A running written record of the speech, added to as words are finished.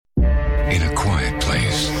in a quiet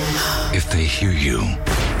place. If they hear you,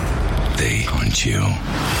 they hunt you.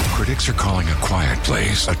 Critics are calling A Quiet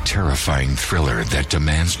Place a terrifying thriller that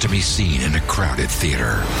demands to be seen in a crowded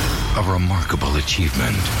theater. A remarkable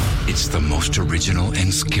achievement. It's the most original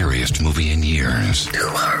and scariest movie in years. Who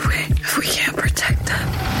are we if we can't protect them?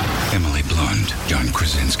 Emily Blunt, John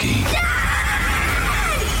Krasinski.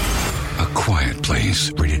 A Quiet Place,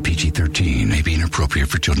 rated PG-13, may be inappropriate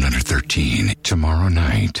for children under 13. Tomorrow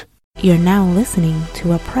night. You're now listening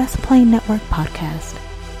to a Press Play Network podcast.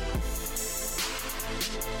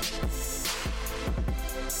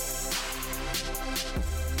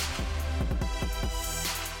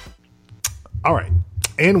 All right,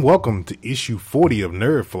 and welcome to issue 40 of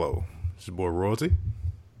Nerd Flow. It's your boy Royalty.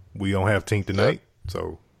 We don't have Tink tonight,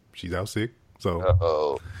 so she's out sick.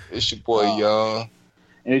 So, it's your boy Young,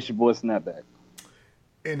 and it's your boy Snapback,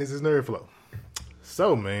 and this is Nerd Flow.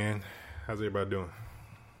 So, man, how's everybody doing?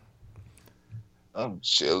 I'm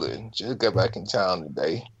chilling. Just got back in town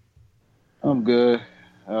today. I'm good.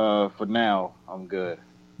 For now, I'm good.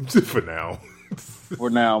 For now. For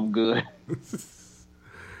now, I'm good.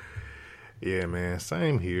 Yeah, man.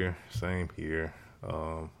 Same here.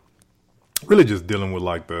 Really just dealing with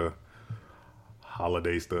like the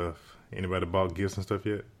holiday stuff. Anybody bought gifts and stuff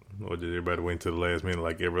yet? Or did everybody wait until the last minute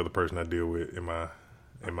like every other person I deal with in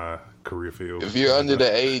my career field? If you're under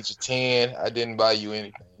the age of 10, I didn't buy you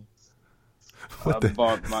anything.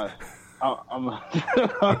 Bought my... I'm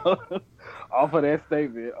off of that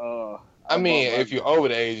statement. I mean, if you're over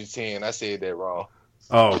the age of 10, I said that wrong.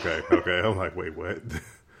 Oh, okay. I'm like, wait, what?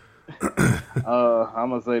 I'm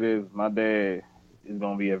gonna say this. My dad is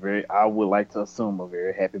gonna be I would like to assume, a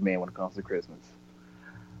very happy man when it comes to Christmas.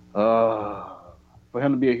 For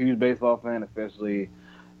him to be a huge baseball fan, especially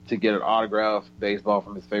to get an autographed baseball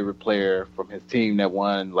from his favorite player from his team that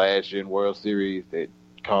won last year in World Series that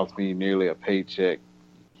cost me nearly a paycheck,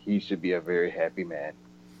 he should be a very happy man.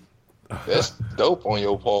 That's dope on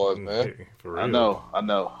your part, man. Hey, for real. I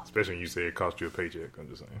know. Especially when you say it cost you a paycheck. I'm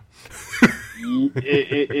just saying.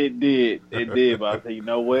 It did. But I said, you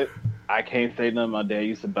know what? I can't say nothing. My dad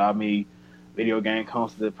used to buy me video game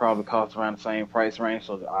consoles that probably cost around the same price range.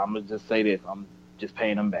 So I'm gonna just say this: I'm just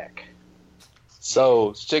paying them back.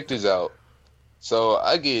 So check this out. So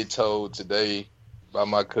I get told today by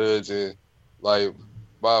my cousin, like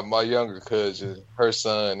by my younger cousin, her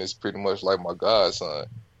son is pretty much like my godson.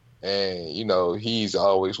 And, you know, he's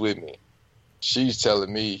always with me. She's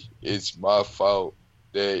telling me it's my fault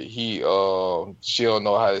that she don't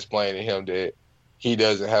know how to explain to him that he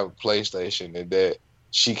doesn't have a PlayStation and that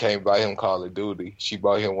she can't buy him Call of Duty. She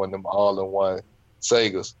bought him one of them all-in-one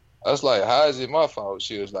Segas. I was like, how is it my fault?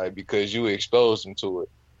 She was like, because you exposed him to it.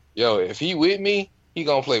 Yo, if he with me, he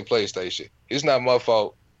gonna play PlayStation. It's not my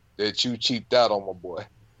fault that you cheaped out on my boy.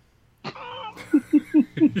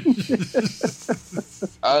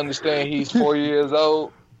 I understand he's 4 years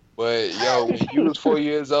old, but yo, when you was 4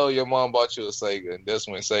 years old, your mom bought you a Sega, and that's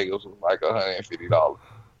when Sega was like $150.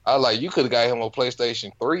 I was like, you could have got him a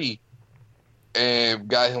PlayStation 3 and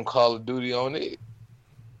got him Call of Duty on it,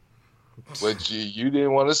 but you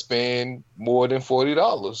didn't want to spend more than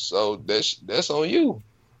 $40, so that's on you.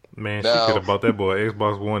 Man, now, she could have bought that boy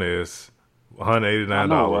Xbox One S. $189. I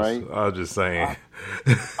know, right? I was just saying.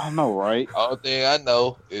 I know, right? All thing I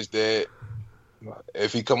know is that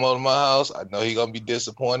if he come over to my house, I know he gonna be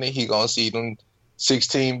disappointed. He gonna see them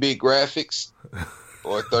 16-bit graphics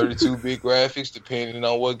or 32-bit graphics, depending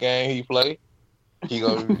on what game he play. He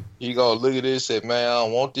gonna look at this and say, "Man, I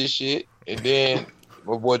don't want this shit." And then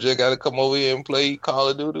my boy just gotta come over here and play Call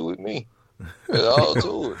of Duty with me. That's all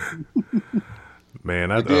to it. Man,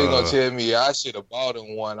 then gonna tell me I should have bought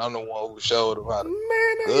him one. I'm the one who showed him how to. Man,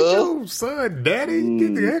 that ain't your son, daddy.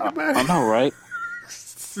 Get the heck about it. I know, right?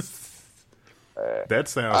 That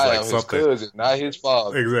sounds like something. His cousin, not his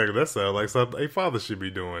father. Exactly. That sounds like something a father should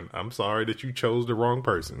be doing. I'm sorry that you chose the wrong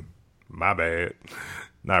person. My bad.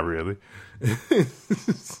 Not really.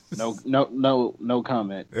 No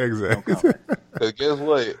comment. Exactly. No comment. Because guess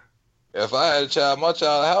what? If I had a child, my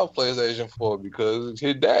child would have a PlayStation 4 because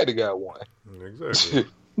his daddy got one. Exactly.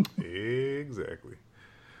 Exactly.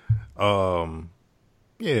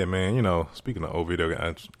 Yeah, man, you know, speaking of old video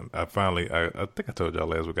games, I finally think I told y'all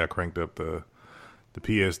last week I cranked up the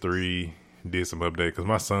PS3, did some update, because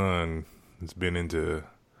my son has been into,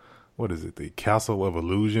 what is it, the Castle of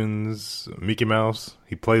Illusions, Mickey Mouse.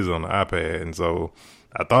 He plays it on the iPad, and so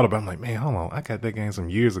I thought about it, I'm like, man, hold on, I got that game some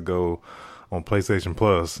years ago on PlayStation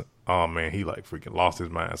Plus. Oh, man, he like freaking lost his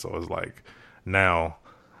mind, so it's like, now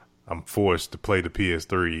I'm forced to play the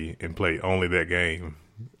PS3 and play only that game.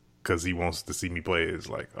 because he wants to see me play it. It's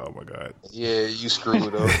like, oh my god. Yeah, you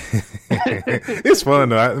screwed up. It's fun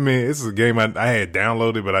though. I mean, this is a game I had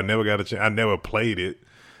downloaded, but I never got a chance. I never played it,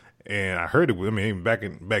 and I heard it. I mean, back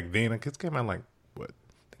then, it came out like what?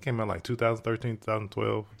 It came out like 2013,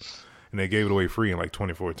 2012, and they gave it away free in like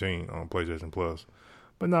 2014 on PlayStation Plus.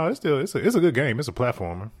 But no, it's a good game. It's a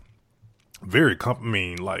platformer. Very I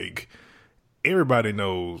mean, like everybody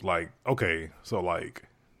knows. Like, okay, so like,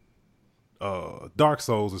 Dark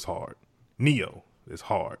Souls is hard. Neo is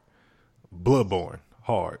hard. Bloodborne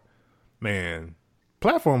hard. Man,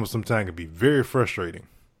 platformers sometimes can be very frustrating.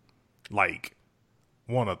 Like,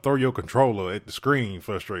 want to throw your controller at the screen,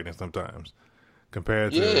 frustrating sometimes.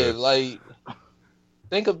 Compared to like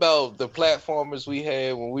think about the platformers we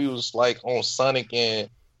had when we was like on Sonic and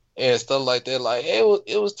stuff like that. Like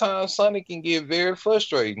it was time Sonic can get very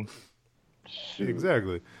frustrating.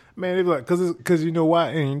 Exactly, man. It's like because you know why,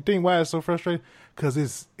 and you think why it's so frustrating? Because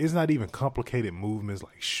it's not even complicated movements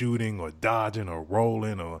like shooting or dodging or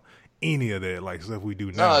rolling or any of that like stuff we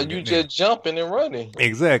do now. Nah, you just jumping and running.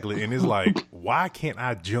 Exactly, and it's like, why can't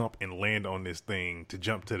I jump and land on this thing to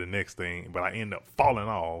jump to the next thing, but I end up falling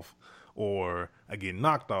off, or I get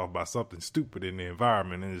knocked off by something stupid in the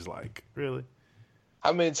environment, and it's like, really?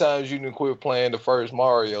 How many times you done quit playing the first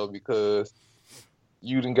Mario because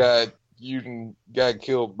you done got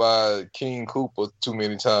killed by King Koopa too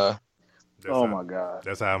many times? My god,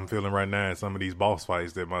 that's how I'm feeling right now in some of these boss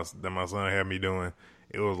fights that my son had me doing.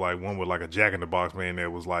 It was like one with like a Jack in the Box, man.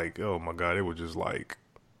 That was like, oh my god, it was just like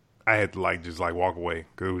I had to like just like walk away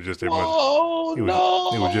because it was just that much. It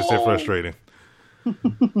was just that frustrating.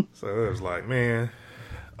 So it was like, man,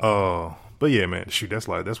 but yeah, man, shoot, that's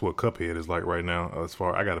what Cuphead is like right now. As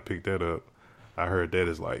far I got to pick that up. I heard that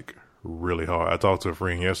is like really hard. I talked to a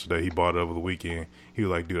friend yesterday. He bought it over the weekend. He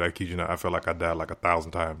was like, dude, I kid you not, I felt like I died like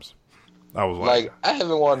 1,000 times. I was like I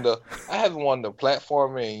haven't won the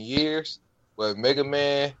platformer in years. But Mega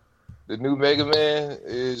Man, the new Mega Man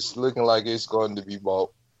is looking like it's going to be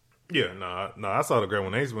bought. Yeah, no, I saw the great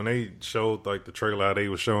when they showed like the trailer how they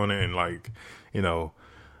was showing it and like, you know,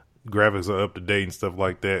 graphics are up to date and stuff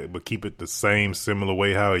like that, but keep it the same similar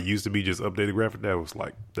way how it used to be, just updated graphic. That was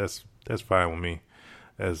like that's fine with me.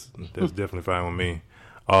 That's definitely fine with me.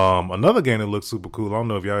 Another game that looks super cool. I don't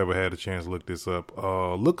know if y'all ever had a chance to look this up.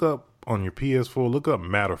 Look up on your PS4. Look up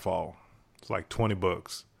Matterfall. It's like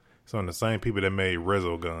 $20. It's on the same people that made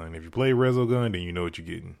Resogun. If you play Resogun, then you know what you're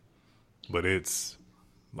getting. But it's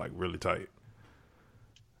like really tight.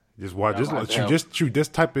 Just watch. Just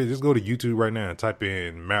type it. Just go to YouTube right now and type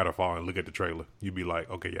in Matterfall and look at the trailer. You'd be like,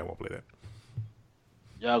 okay, yeah, I won't play that.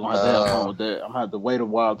 Y'all gonna have to have fun with that. I'm gonna have to wait a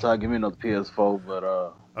while till I give me another PS4. But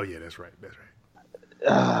oh yeah, that's right.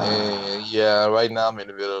 Yeah, right now I'm in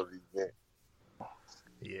the middle of the event.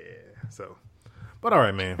 Yeah. So, but all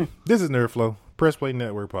right, man. This is Nerdflow. Press Play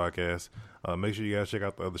Network podcast. Make sure you guys check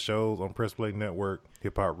out the other shows on Press Play Network: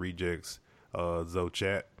 Hip Hop Rejects, Zoe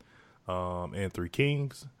Chat, and Three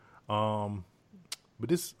Kings. But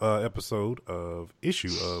this episode of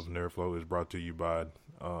issue of Nerdflow is brought to you by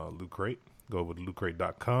Loot Crate. Go over to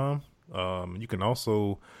lootcrate.com. You can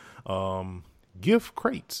also gift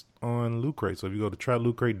crates on Loot Crate. So if you go to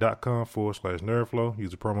trylootcrate.com/Nerdflow, use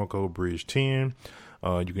the promo code Bridge10.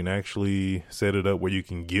 You can actually set it up where you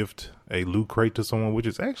can gift a Loot Crate to someone, which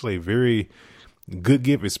is actually a very good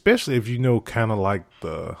gift, especially if you know kind of like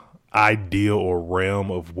the ideal or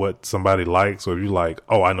realm of what somebody likes. So if you like,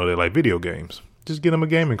 oh, I know they like video games, just get them a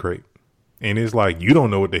gaming crate. And it's like, you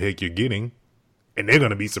don't know what the heck you're getting, and they're going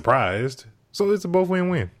to be surprised. So it's a both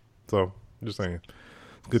win-win. So just saying,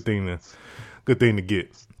 good thing to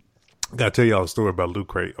get. Gotta tell y'all a story about Loot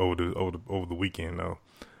Crate over the weekend though.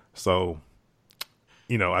 So,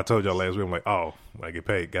 you know, I told y'all last week, I'm like, oh, when I get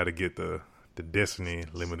paid, got to get the Destiny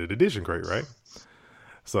limited edition crate, right?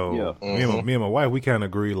 So yeah. Me and my wife, we kind of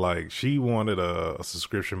agreed, like, she wanted a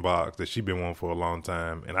subscription box that she'd been wanting for a long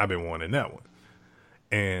time, and I've been wanting that one.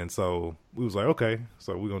 And so we was like, okay,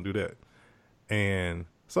 so we're going to do that. And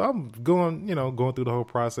so I'm going through the whole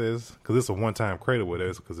process, because it's a one-time crate or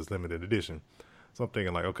whatever, because it's limited edition. So I'm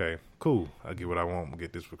thinking like, okay, cool, I'll get what I want, I'll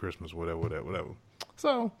get this for Christmas, whatever.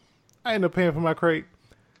 So I ended up paying for my crate.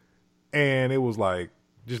 And it was like,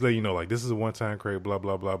 just let you know, like, this is a one-time crate, blah,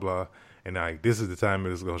 blah, blah, blah. And like, this is the time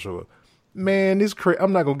it's going to show up. Man, this crate,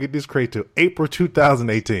 I'm not going to get this crate till April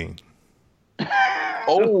 2018.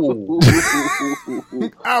 Oh.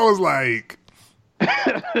 I was like,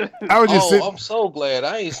 I'm so glad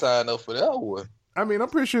I ain't signed up for that one. I mean, I'm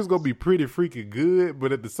pretty sure it's going to be pretty freaking good.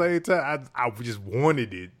 But at the same time, I just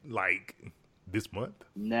wanted it, like, this month.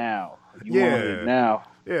 Now. You wanted it now.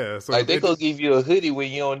 Yeah. So like, they're going to give you a hoodie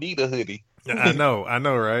when you don't need a hoodie. I know,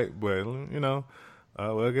 right? But well,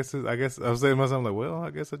 I guess I was saying to myself like, well, I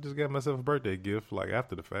guess I just got myself a birthday gift like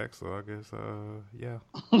after the fact. So I guess, yeah,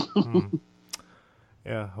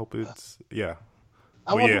 yeah. Hope it's yeah.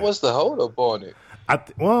 I wonder what's the hold up on it. I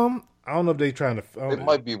don't know if they trying to. They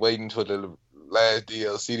might be waiting for the last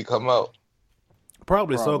DLC to come out.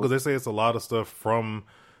 Probably so, because they say it's a lot of stuff from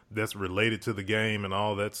that's related to the game and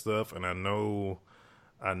all that stuff. And I know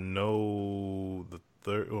the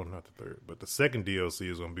third, well, not the third, but the second DLC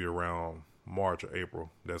is going to be around March or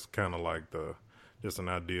April. That's kind of like just an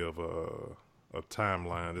idea of a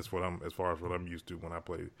timeline. That's what as far as what I'm used to when I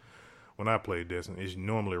play Destiny. It's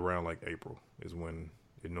normally around like April is when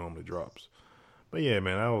it normally drops. But yeah,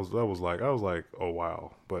 man, I was like, oh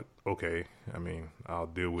wow, but okay. I mean, I'll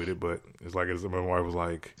deal with it. But it's like my wife was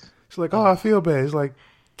like, she's like, oh, I feel bad. She's like,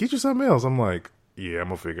 get you something else. I'm like, yeah, I'm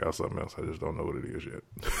gonna figure out something else. I just don't know what it is yet.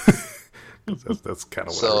 that's kind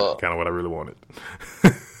of what I really wanted.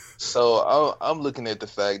 So I'm looking at the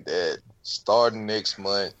fact that starting next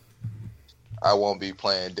month, I won't be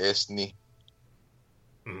playing Destiny.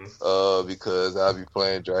 Because I'll be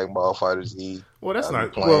playing Dragon Ball FighterZ. Well, that's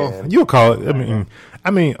not. Well, you'll call it.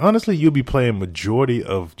 I mean, honestly, you'll be playing majority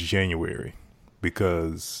of January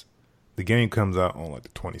because the game comes out on like the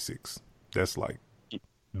 26th. That's like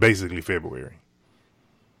basically February.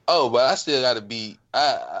 Oh, but I still got to be.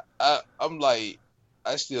 I'm like,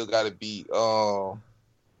 I still got to be. I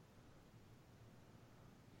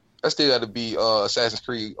still got to be Assassin's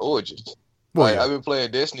Creed Origins. Well, like, yeah. I've been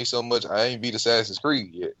playing Destiny so much, I ain't beat Assassin's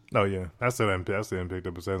Creed yet. Oh, yeah. I still haven't picked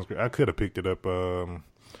up Assassin's Creed. I could have picked it up over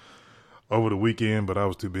the weekend, but I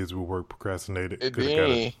was too busy with work, procrastinated.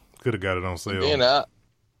 Could have got it on sale. And then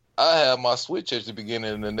I have my Switch at the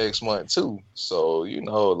beginning of the next month, too. So,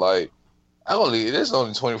 like, it's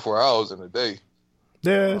only 24 hours in a day.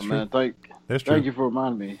 Yeah, that's true. Man, thank you for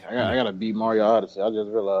reminding me. I got to beat Mario Odyssey. I just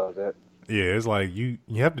realized that. Yeah, it's like you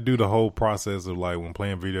have to do the whole process of like when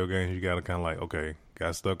playing video games, you got to kind of like, okay,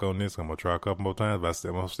 got stuck on this. I'm going to try a couple more times, but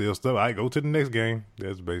I'm still stuck. I go to the next game.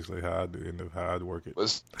 That's basically how I do it, how I work it.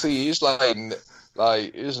 But see, it's like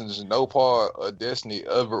it's no part of Destiny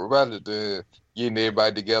rather than getting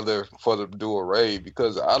everybody together to do a raid,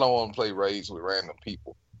 because I don't want to play raids with random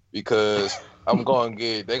people, because they're going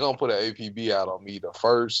to put an APB out on me. The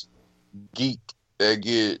first geek that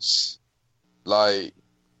gets like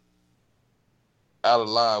out of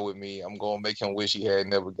line with me, I'm gonna make him wish he had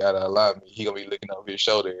never got out of line with me. He gonna be looking over his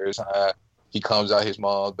shoulder every time he comes out his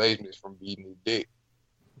mom's basement from beating his dick.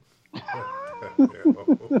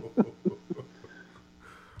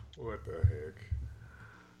 What the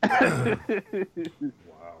heck?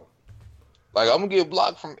 Wow. Like, I'm gonna get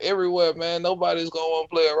blocked from everywhere, man. Nobody's gonna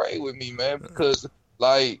want to play a raid with me, man, because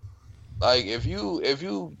like if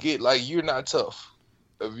you get like, you're not tough.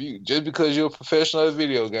 Just because you're a professional at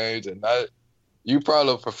video games and not. You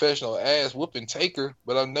probably a professional ass whooping taker,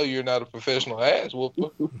 but I know you're not a professional ass whooper.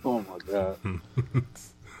 Oh my god!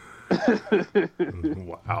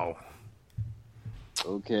 Wow.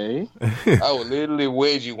 Okay. I would literally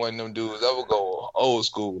wedgie one of them dudes. I would go old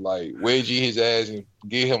school, like wedgie his ass and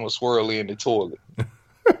give him a swirly in the toilet. I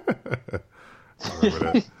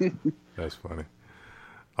remember that. That's funny.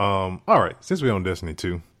 All right, since we're on Destiny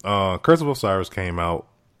 2, Curse of Osiris came out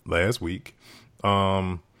last week.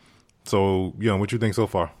 So, what you think so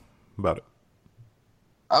far about it?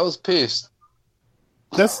 I was pissed.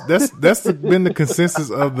 That's been the consensus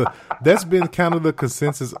that's been kind of the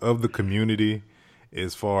consensus of the community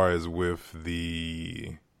as far as from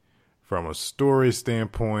a story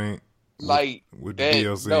standpoint. Like with that, the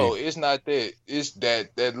DLC. No, it's not that. It's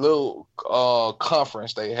that little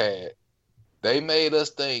conference they had. They made us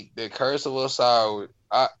think that Curse of Osiris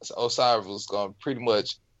was going to pretty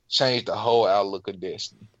much change the whole outlook of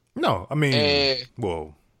Destiny. No, I mean,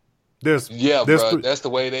 bro, that's the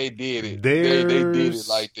way they did it. They did it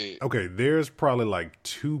like that. Okay, there's probably like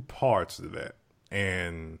two parts to that,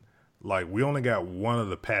 and like we only got one of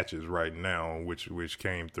the patches right now, which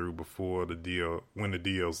came through before when the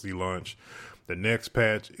DLC launched. The next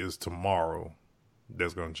patch is tomorrow.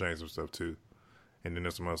 That's going to change some stuff too, and then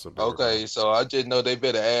there's some other stuff. Okay, so I just know they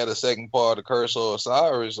better add a second part of Curse of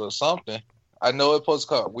Osiris or something. I know it's supposed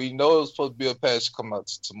to come. We know it's supposed to be a patch to come out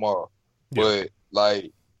tomorrow. Yeah. But,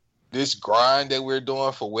 like, this grind that we're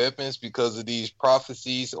doing for weapons because of these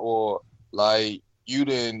prophecies, or, like, you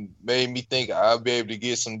done made me think I'll be able to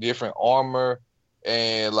get some different armor,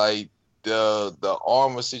 and, like, the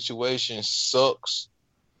armor situation sucks.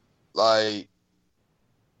 Like,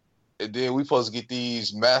 and then we supposed to get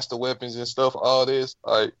these master weapons and stuff, all this.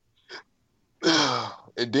 Like,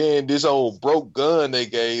 and then this old broke gun they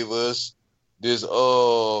gave us. This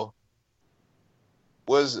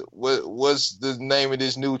what's the name of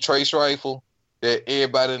this new trace rifle that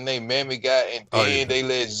everybody named Mammy got, and then they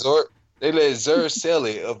let Zer sell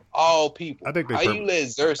it of all people. I think they you let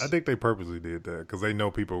Zer? I think they purposely did that because they know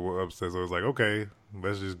people were upset. So it was like, okay,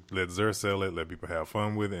 let's just let Zer sell it, let people have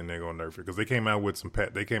fun with it, and they're gonna nerf it. Because they came out with some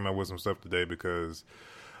stuff today because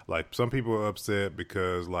like some people are upset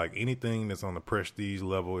because like anything that's on the prestige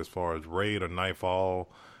level as far as raid or nightfall,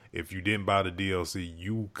 if you didn't buy the DLC,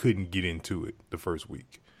 you couldn't get into it the first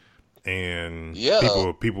week. And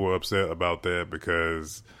people were upset about that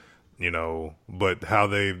because, but how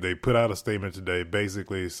they put out a statement today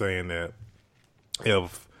basically saying that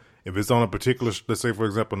if it's on a particular, let's say for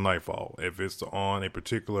example Nightfall, if it's on a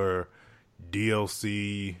particular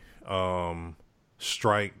DLC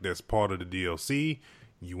strike that's part of the DLC,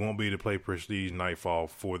 you won't be able to play Prestige Nightfall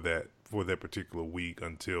for that particular week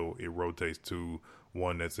until it rotates to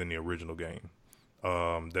one that's in the original game.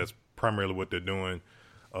 That's primarily what they're doing.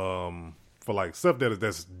 For like stuff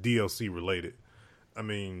that's DLC related. I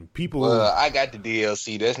mean, people. Well, I got the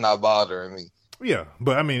DLC. That's not bothering me. Yeah,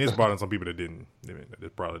 but I mean, it's bothering some people that didn't.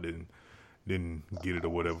 That probably didn't get it or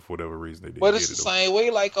whatever for whatever reason they didn't. But it's the same way.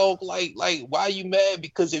 Like why are you mad?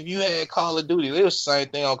 Because if you had Call of Duty, it was the same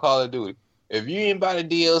thing on Call of Duty. If you didn't buy the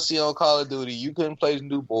DLC on Call of Duty, you couldn't play the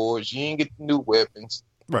new boards. You didn't get the new weapons.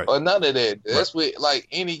 Right. Or none of that. That's with like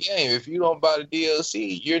any game. If you don't buy the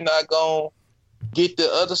DLC, you're not gonna get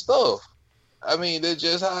the other stuff. I mean, that's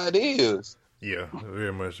just how it is. Yeah,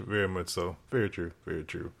 very much so. Very true.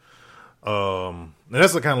 And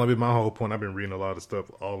that's kind of like my whole point. I've been reading a lot of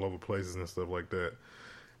stuff all over places and stuff like that.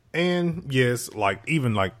 And yes, like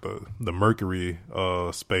even like the Mercury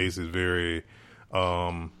space is very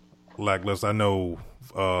lackluster. I know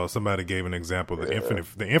somebody gave an example.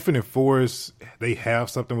 The Infinite Forest, they have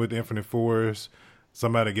something with the Infinite Forest.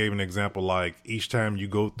 Somebody gave an example like each time you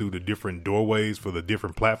go through the different doorways for the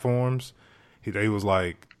different platforms, they was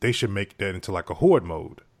like they should make that into like a horde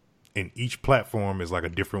mode, and each platform is like a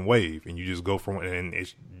different wave, and you just go from and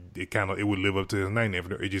it would live up to its name.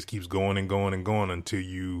 It just keeps going and going and going until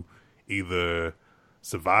you either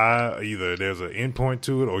survive, either there's an end point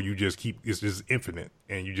to it, or you just it's just infinite,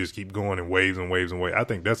 and you just keep going in waves and waves and waves. I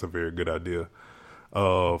think that's a very good idea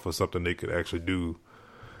for something they could actually do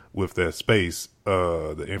with that space,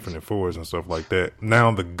 the Infinite Forest and stuff like that.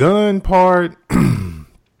 Now the gun part,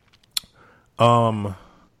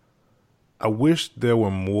 I wish there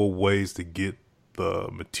were more ways to get the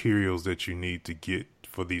materials that you need to get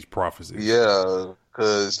for these prophecies. Yeah,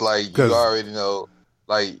 because you already know,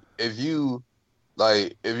 like if you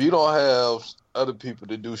don't have other people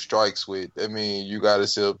to do strikes with, I mean, you got to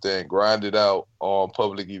sit up there and grind it out on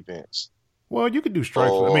public events. Well, you could do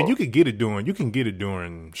strikes. I mean, you can get it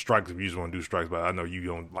during strikes if you just want to do strikes. But I know you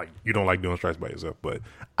don't like doing strikes by yourself. But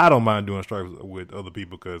I don't mind doing strikes with other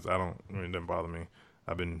people because it doesn't bother me.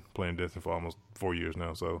 I've been playing Destiny for almost 4 years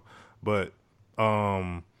now. So, but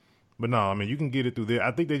no, I mean, you can get it through there.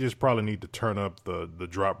 I think they just probably need to turn up the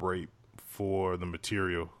drop rate for the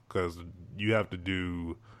material because you have to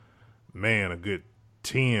do, a good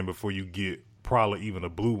 10 before you get probably even a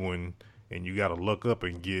blue one. And you got to look up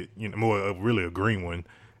and get, really a green one.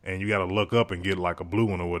 And you got to look up and get like a blue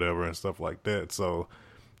one or whatever and stuff like that. So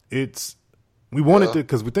we wanted to,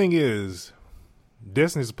 because the thing is,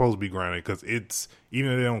 Destiny's supposed to be grinding because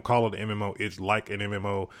even if they don't call it an MMO, it's like an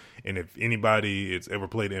MMO. And if anybody has ever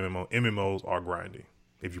played MMO, MMOs are grinding.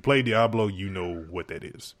 If you play Diablo, you know what that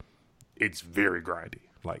is. It's very grindy,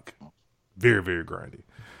 like very, very grindy.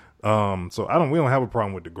 So we don't have a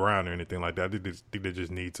problem with the grind or anything like that. I think they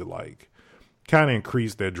just need to like kind of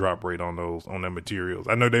increase their drop rate on their materials.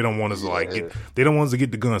 I know they don't want us to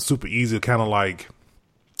get the gun super easy, kind of like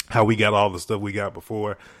how we got all the stuff we got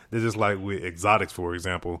before. They're just like with exotics, for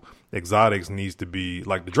example. Exotics needs to be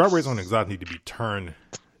like the drop rates on exotics need to be turned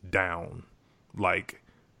down. Like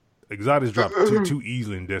exotics drop too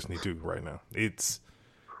easily in Destiny 2 right now. It's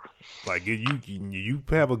like you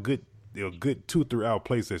have a good 2 or 3 hour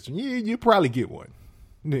play session. You probably get one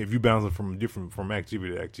if you bounce from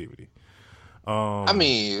activity to activity. I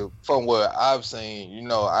mean, from what I've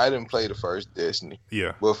seen, I didn't play the first Destiny.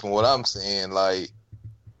 Yeah. But from what I'm seeing, like,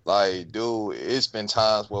 dude, it's been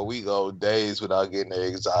times where we go days without getting an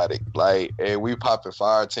exotic. Like, and we popping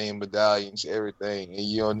fire team medallions, everything, and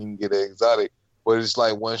you don't even get an exotic. But it's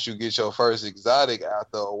like once you get your first exotic,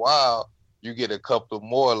 after a while, you get a couple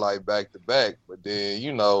more like back to back. But then,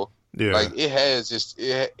 like it has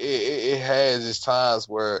its times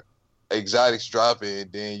where exotics dropping,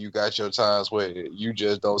 and then you got your times where you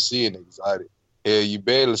just don't see an exotic. Hell, you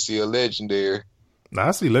barely see a legendary. Now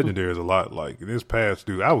I see legendaries a lot. Like in this past,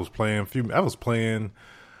 dude, I was playing.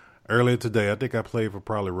 earlier today. I think I played for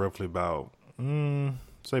probably roughly about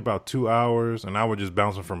say about 2 hours, and I was just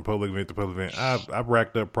bouncing from public event to public event. I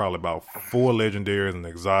racked up probably about 4 legendaries and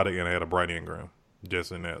exotic, and I had a bright engram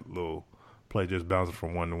just in that little play, just bouncing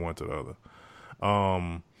from one to the other.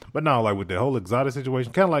 But now, like with the whole exotic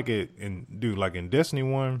situation, kind of like like in Destiny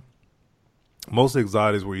 1, most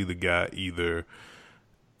exotics were either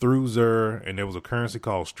through Xur, and there was a currency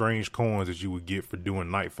called strange coins that you would get for doing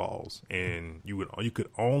nightfalls, and you could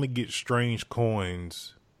only get strange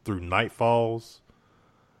coins through nightfalls.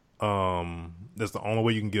 That's the only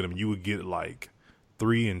way you can get them. You would get like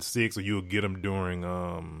 3 and 6, or you would get them during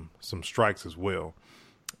some strikes as well,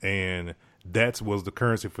 and that was the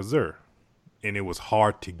currency for Xur, and it was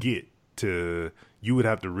hard to get. You would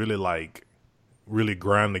have to really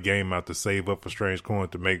grind the game out to save up for strange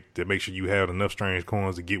coins to make sure you have enough strange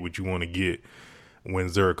coins to get what you want to get when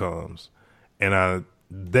Xur comes. And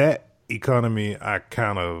that economy I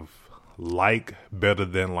kind of like better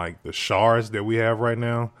than like the shards that we have right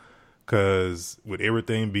now, because with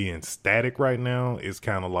everything being static right now, it's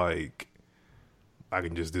kind of like I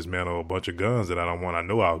can just dismantle a bunch of guns that I don't want. I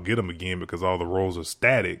know I'll get them again because all the rolls are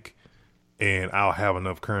static, and I'll have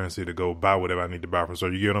enough currency to go buy whatever I need to buy from. So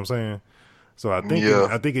you get what I'm saying? So I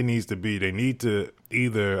think it needs to be, they need to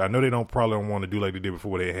either, I know they probably don't want to do like they did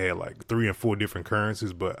before, they had like 3 and 4 different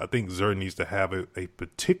currencies, but I think Xur needs to have a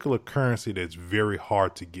particular currency that's very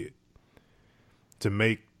hard to get to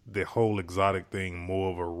make the whole exotic thing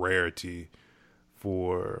more of a rarity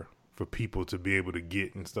for people to be able to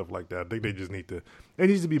get and stuff like that. I think they just it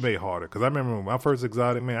needs to be made harder. Because I remember when my first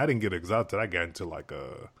exotic, man, I didn't get exotic till I got into like I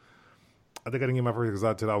think I didn't get my first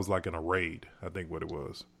exotic till I was like in a raid, I think what it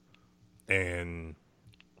was. And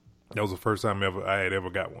that was the first time I had ever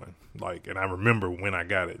got one. Like, and I remember when I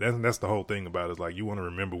got it. That's the whole thing about it. Is like you want to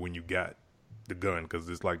remember when you got the gun, because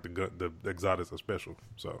it's like the exotics are special.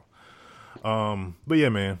 So, but yeah,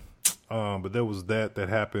 man. But there was that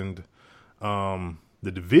happened. The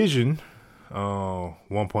Division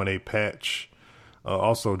 1.8 patch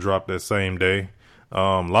also dropped that same day.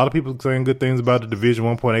 A lot of people saying good things about the Division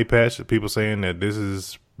 1.8 patch. People saying that this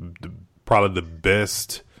is probably the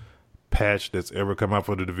best patch that's ever come out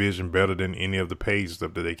for the Division, better than any of the page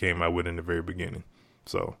stuff that they came out with in the very beginning.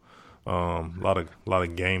 So a lot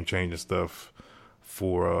of game changing stuff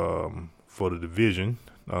for the Division.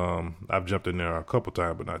 I've jumped in there a couple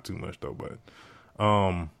times, but not too much though. But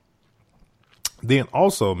then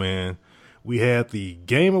also, man, we had the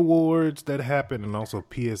Game Awards that happened, and also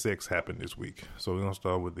PSX happened this week. So we're gonna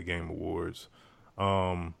start with the Game Awards.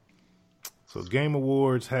 So Game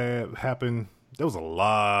Awards happened. There was a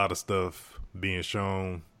lot of stuff being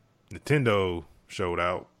shown. Nintendo showed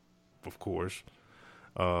out, of course.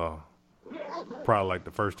 Probably like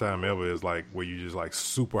the first time ever is like where you just like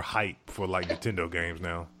super hype for like Nintendo games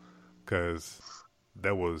now, because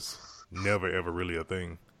that was never ever really a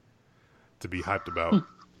thing to be hyped about,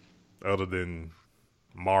 other than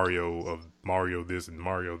Mario this and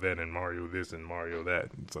Mario that and Mario this and Mario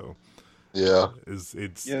that. And so yeah,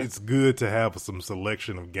 it's good to have some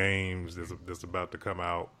selection of games that's about to come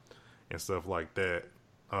out and stuff like that.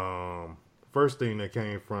 First thing that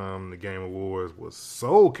came from the Game Awards was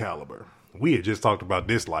Soul Calibur. We had just talked about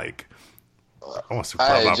this like I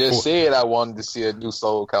said I wanted to see a new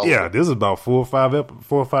Soul Calibur. Yeah, this is about 4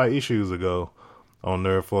 or 5 issues ago on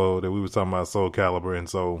Nerdflow that we were talking about Soul Calibur, and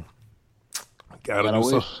so got a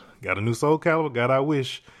new Soul Calibur. God, I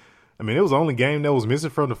wish. I mean, it was the only game that was missing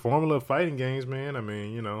from the formula of fighting games, man. I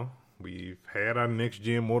mean, you know, we've had our next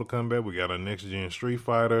gen Mortal Kombat, we got our next gen Street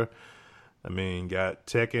Fighter. I mean, got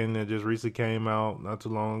Tekken that just recently came out not too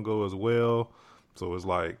long ago as well. So it's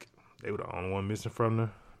like they were the only one missing from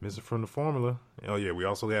the formula. Oh yeah, we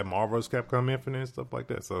also had Marvel vs. Capcom Infinite and stuff like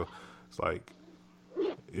that. So it's like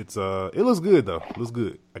it looks good though. It looks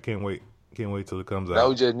good. I can't wait. Can't wait till it comes out. Now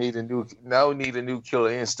we just need a new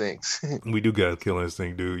Killer Instincts. We do got a Killer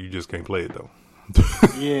Instinct, dude. You just can't play it though.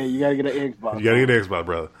 Yeah, you gotta get an Xbox. You gotta get an Xbox,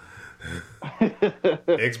 brother.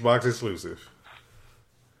 Xbox exclusive.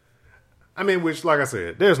 I mean, which, like I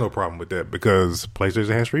said, there's no problem with that because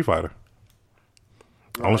PlayStation has Street Fighter.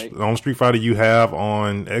 Right. The only Street Fighter you have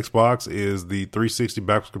on Xbox is the 360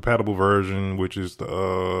 backwards compatible version, which is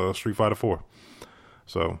the Street Fighter 4.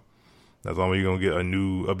 So that's only you're gonna get a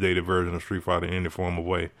new updated version of Street Fighter in any form of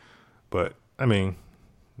way. But I mean,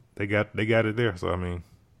 they got it there. So I mean,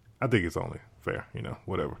 I think it's only fair, you know,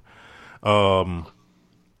 whatever.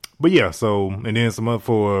 But yeah, so and then some up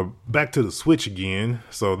for back to the Switch again.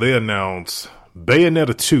 So they announced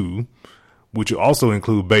Bayonetta 2, which will also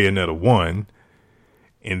include Bayonetta 1,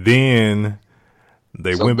 and then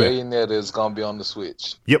they went back. Bayonetta is gonna be on the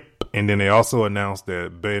Switch. Yep. And then they also announced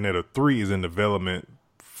that Bayonetta 3 is in development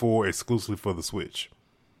exclusively for the Switch.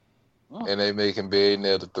 And they making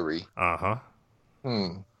Bayonetta 3. Uh-huh.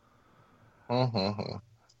 Mm-hmm.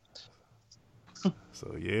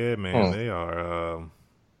 So, yeah, man, they are,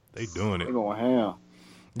 they doing it. They're going ham.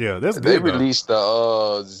 Yeah, that's good. They released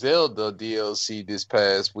the Zelda DLC this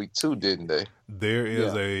past week too, didn't they? There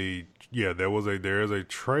is there is a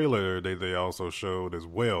trailer that they also showed as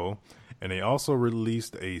well, and they also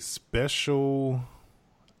released a special,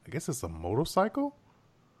 I guess it's a motorcycle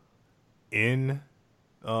in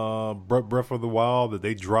Breath of the Wild that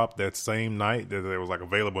they dropped that same night that it was like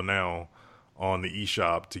available now on the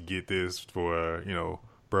eShop to get this for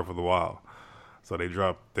Breath of the Wild. So they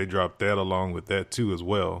dropped that along with that too as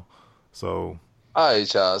well. So all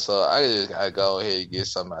right, y'all. So I just gotta go ahead and get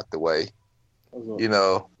something out the way.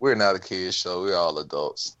 We're not a kids show. We're all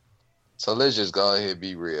adults. So let's just go ahead and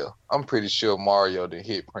be real. I'm pretty sure Mario done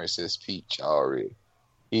hit Princess Peach already.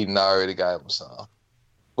 He done already got him some.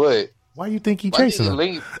 But why you think he chasing her?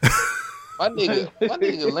 My nigga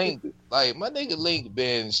Link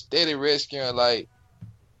been steady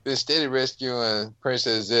rescuing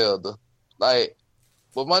Princess Zelda. Like,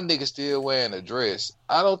 but my nigga still wearing a dress.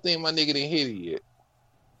 I don't think my nigga didn't hit it yet.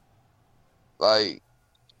 Like,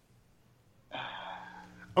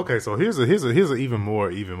 okay, so here's an even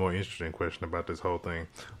more interesting question about this whole thing.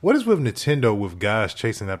 What is with Nintendo with guys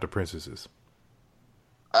chasing after princesses?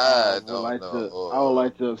 I don't know. I would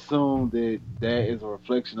like to assume that is a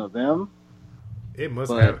reflection of them. It must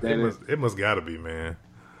gotta be, man.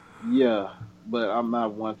 Yeah, but I'm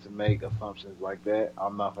not one to make assumptions like that.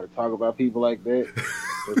 I'm not going to talk about people like that.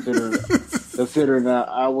 Considering that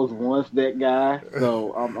I was once that guy,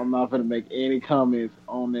 so I'm not going to make any comments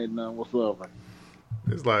on that none whatsoever.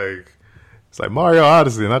 It's like Mario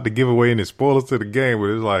Odyssey, not to give away any spoilers to the game,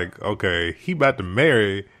 but it's like, okay, he about to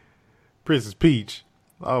marry Princess Peach.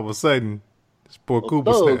 All of a sudden, this poor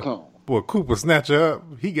Koopa snatch her up.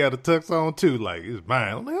 He got a tux on too, like it's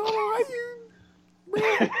mine. I'm like, oh,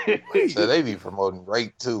 so they be promoting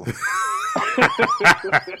rape too.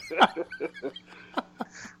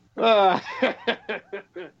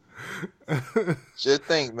 Just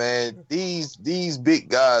think, man, these big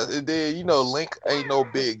guys. Link ain't no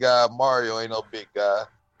big guy. Mario ain't no big guy.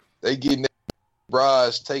 They getting their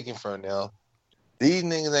brides taken from them. These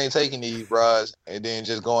niggas ain't taking these brides and then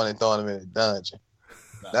just going and throwing them in a dungeon.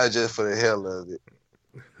 Not just for the hell of it.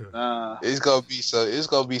 It's gonna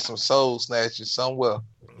be some soul snatching somewhere.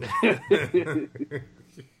 Of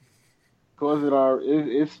course,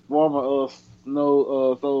 it's former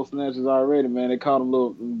soul snatchers already, man. They call them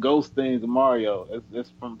little ghost things in Mario.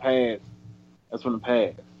 It's from past. That's from the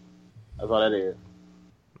past. That's all that is.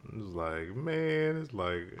 It's like, man,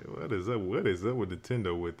 what is up with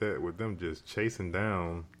Nintendo with that? With them just chasing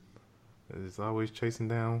down. It's always chasing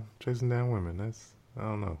down women. I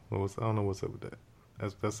don't know. I don't know what's up with that.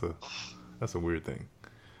 That's a weird thing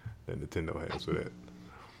that Nintendo has with that.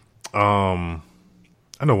 I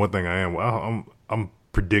know one thing I'm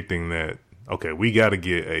predicting that, okay, I'm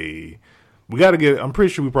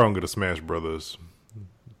pretty sure we probably get a Smash Brothers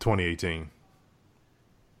 2018.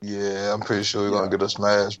 Yeah, I'm pretty sure we're gonna get a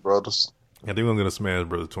Smash Brothers. Yeah, they're gonna get a Smash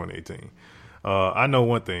Brothers 2018. I know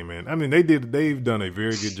one thing, man. I mean, they've done a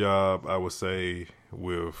very good job, I would say,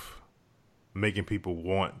 with making people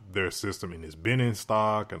want their system, and it's been in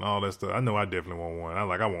stock and all that stuff. I know I definitely want one. I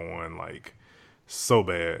want one like so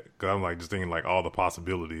bad, because I'm like just thinking like all the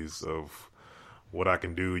possibilities of what I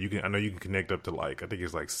can do. I know you can connect up to like, I think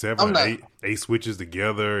it's like 7 or 8 switches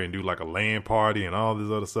together and do like a LAN party and all this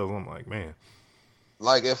other stuff. I'm like, man.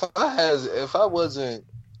 Like if I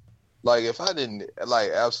didn't like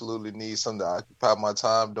absolutely need something to occupy my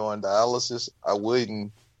time during dialysis, I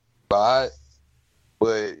wouldn't buy it.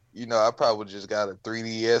 But I probably just got a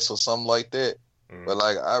 3DS or something like that. Mm. But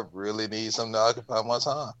like, I really need something to occupy my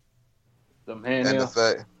time. Some handheld. And the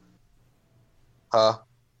fact,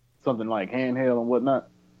 something like handheld and whatnot.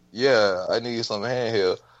 Yeah, I need some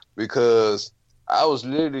handheld because I was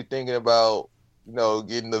literally thinking about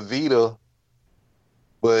getting the Vita.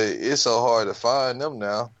 But it's so hard to find them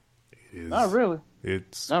now. Not really.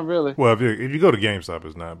 It's not really. Well, if you go to GameStop,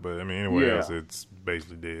 it's not. But I mean, anywhere else, it's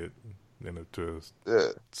basically dead, to a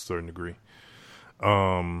certain degree.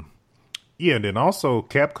 And then also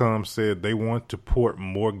Capcom said they want to port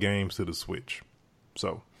more games to the Switch.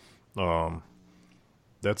 So,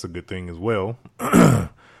 that's a good thing as well.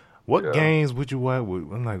 What games would you want?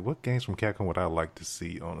 What games from Capcom would I like to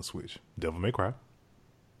see on the Switch? Devil May Cry.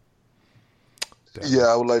 Yeah,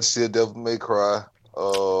 I would like to see a Devil May Cry.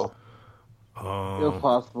 If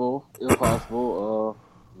possible,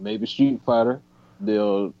 maybe Street Fighter.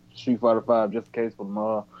 They'll Street Fighter 5 just in case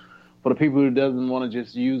for the people who doesn't want to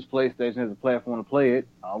just use PlayStation as a platform to play it.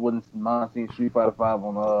 I wouldn't mind seeing Street Fighter 5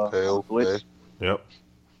 on Switch. Yep.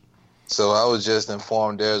 So I was just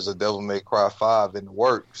informed there's a Devil May Cry 5 in the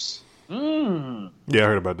works. Mm. Yeah, I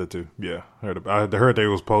heard about that too. Yeah, I heard they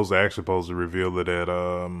was supposed to reveal it at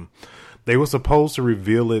they were supposed to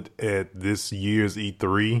reveal it at this year's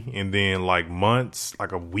E3, and then like months,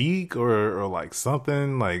 like a week or like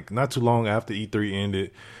something, like not too long after E3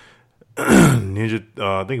 ended,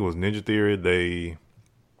 I think it was Ninja Theory, they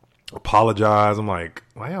apologized. I'm like,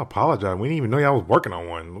 why y'all apologize? We didn't even know y'all was working on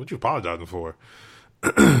one. What you apologizing for?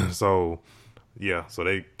 So yeah, so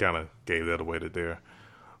they kind of gave that away that they're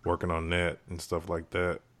working on that and stuff like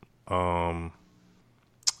that.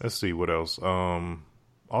 Let's see what else.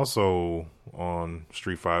 Also on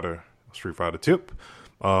Street Fighter tip,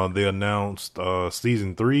 they announced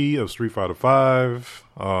season 3 of Street Fighter 5.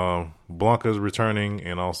 Blanca's returning,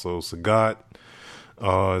 and also Sagat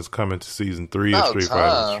is coming to season 3 of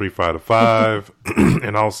Street Fighter 5,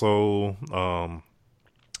 and also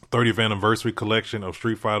 30th anniversary collection of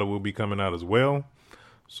Street Fighter will be coming out as well.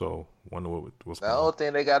 So wonder what's going on. The only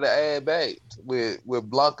thing they got to add back with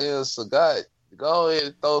Blanca and Sagat, go ahead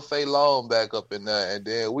and throw Fei Long back up in there, and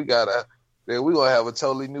then we gonna have a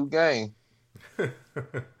totally new game.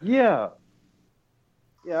 Yeah,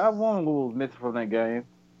 I want to go missing from that game.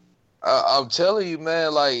 I'm telling you,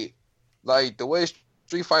 man, like the way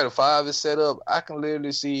Street Fighter 5 is set up, I can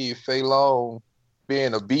literally see Fei Long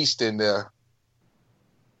being a beast in there.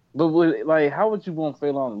 But like, how would you want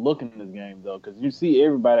Fei Long to look in this game though? Because you see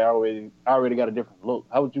everybody already got a different look.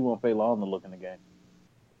 How would you want Fei Long to look in the game?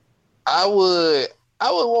 I would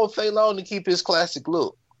want Fei Long to keep his classic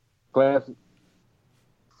look. Classic.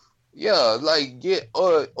 Yeah, like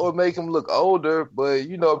or make him look older, but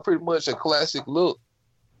pretty much a classic look.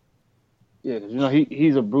 Yeah, because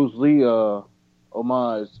he's a Bruce Lee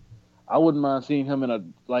homage. I wouldn't mind seeing him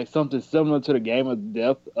in something similar to the Game of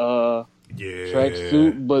Death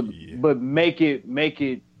tracksuit, but make it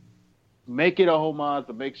a homage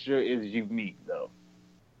to make sure it's unique though.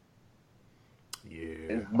 Yeah,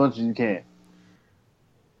 as much as you can.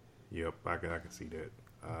 Yep, I can see that.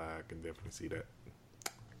 I can definitely see that.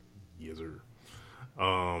 Yes, sir.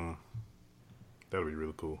 That'll be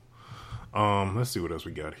really cool. Let's see what else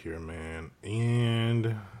we got here, man.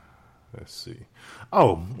 And let's see.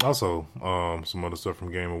 Oh, also, some other stuff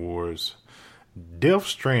from Game Awards. Death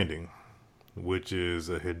Stranding, which is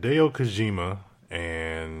a Hideo Kojima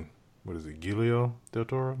and what is it, Guillermo del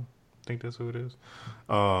Toro? I think that's who it is.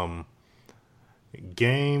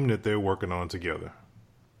 Game that they're working on together.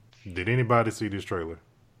 Did anybody see this trailer?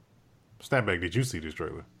 Snapback, did you see this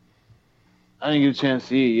trailer? I didn't get a chance to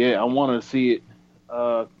see it yet. I wanted to see it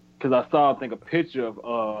because I saw, I think, a picture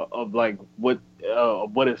of like what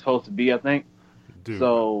it's supposed to be. I think. Dude,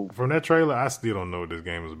 so from that trailer, I still don't know what this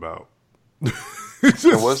game is about. And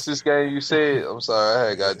what's this game you said? I'm sorry, I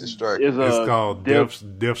had got distracted. It's called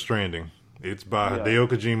Death Stranding. It's by Hideo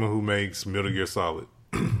Kojima, who makes Metal Gear Solid.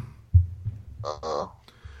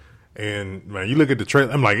 And man, you look at the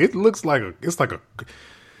trailer. I'm like, it looks like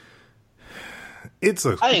it's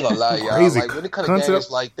a. I ain't gonna lie, y'all. Like when it comes to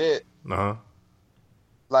games like that,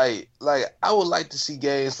 like I would like to see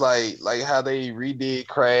games like how they redid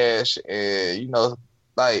Crash, and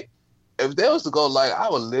like if there was to go, like I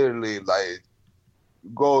would literally like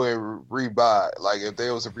go and rebuy. Like if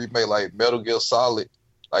there was a remake like Metal Gear Solid,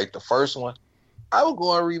 like the first one, I would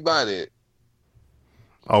go and rebuy that.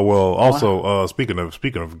 Oh well. Also, speaking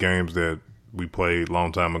of games that we played a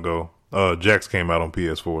long time ago, Jax came out on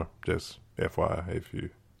PS4. Just FYI, if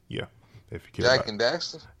you care. Jak and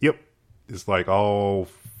Daxter. Yep, it's like I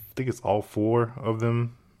think it's all 4 of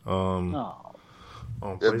them. They've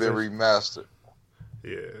been remastered.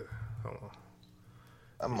 Yeah. Hold on.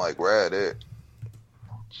 I'm like, where at it?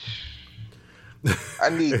 I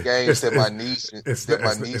need games that my niece. It's not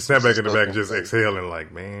back in the back, just exhaling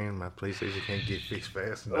like, man, my PlayStation can't get fixed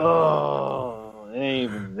fast enough. Oh, it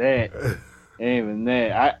ain't even that.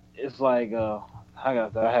 It's like, I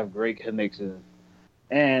have great connections,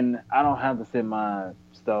 and I don't have to send my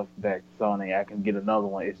stuff back to Sony. I can get another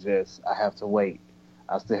one. It's just I have to wait.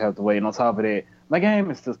 I still have to wait. And on top of that, my game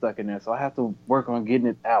is still stuck in there, so I have to work on getting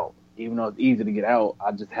it out. Even though it's easy to get out,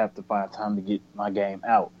 I just have to find time to get my game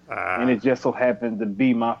out. And it just so happens to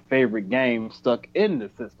be my favorite game stuck in the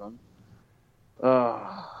system.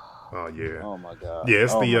 Oh yeah. Oh my god. Yeah,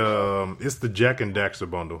 it's the Jak and Daxter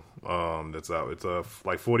bundle that's out. It's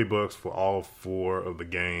like $40 for all 4 of the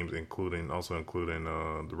games, including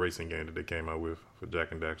the racing game that they came out with for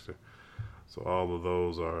Jak and Daxter. So all of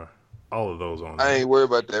those are All of those on. I ain't worried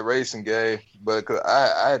about that racing game, but cause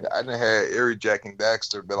I done had Eric, Jack, and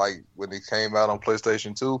Daxter, but like when it came out on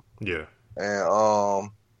PlayStation 2. Yeah.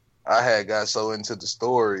 And I had got so into the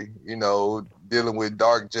story, dealing with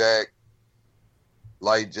Dark Jack,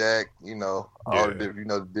 Light Jack, all the different,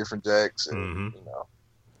 the different Jacks, and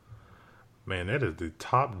Man, that is the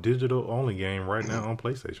top digital only game right now on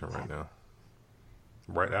PlayStation right now.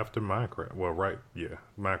 Right after Minecraft. Well,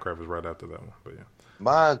 Minecraft is right after that one, but yeah.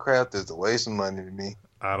 Minecraft is a waste of money to me.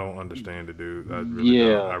 I don't understand it, dude. I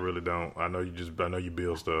really don't. I know you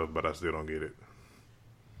build stuff, but I still don't get it.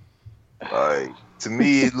 Like, to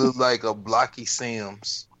me, it looks like a blocky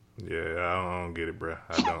Sims. Yeah, I don't get it, bro.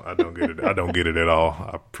 I don't get it. I don't get it at all.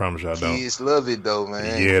 I promise you I don't. Kids love it though,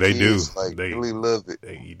 man. Yeah, they Kids, do. Like, they really love it.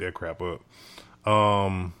 They eat that crap up.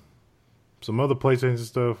 Some other PlayStation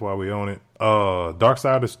stuff while we own it.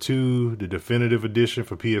 Darksiders 2, the definitive edition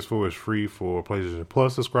for PS4 is free for PlayStation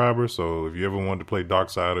Plus subscribers. So if you ever wanted to play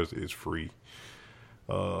Darksiders, it's free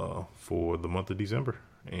for the month of December.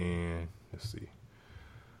 And let's see.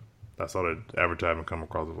 I saw that advertisement come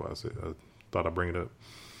across before I thought I'd bring it up.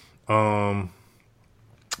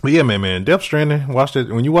 But yeah, man, Death Stranding. Watch it.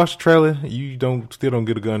 When you watch the trailer, you still don't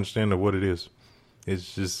get a good understanding of what it is.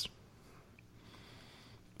 It's just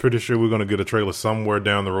pretty sure we're gonna get a trailer somewhere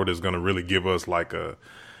down the road that's gonna really give us like a.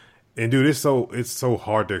 And dude, it's so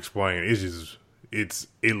hard to explain. It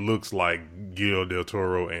looks like Guillermo del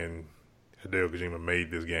Toro and Hideo Kojima made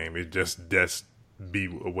this game. Just be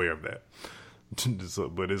aware of that. So,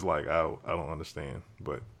 but it's like I don't understand.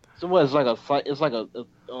 But so what? It's like a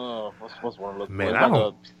what's one look? Man, I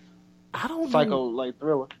don't psycho know. like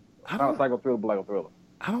thriller. Not a psycho thriller, but like a thriller.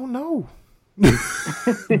 I don't know.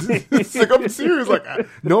 It's like, I'm serious. Like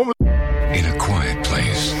normally In a quiet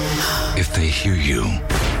place, if they hear you,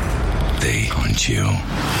 they hunt you.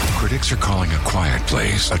 Critics are calling A Quiet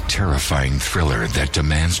Place a terrifying thriller that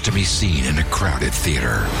demands to be seen in a crowded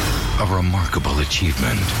theater. A remarkable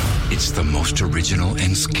achievement. It's the most original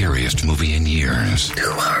and scariest movie in years. Who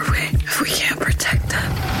are we if we can't protect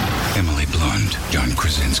them? Emily Blunt, John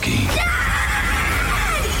Krasinski.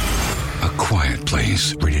 A Quiet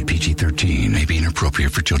Place, rated PG-13, may be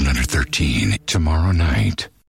inappropriate for children under 13. Tomorrow night.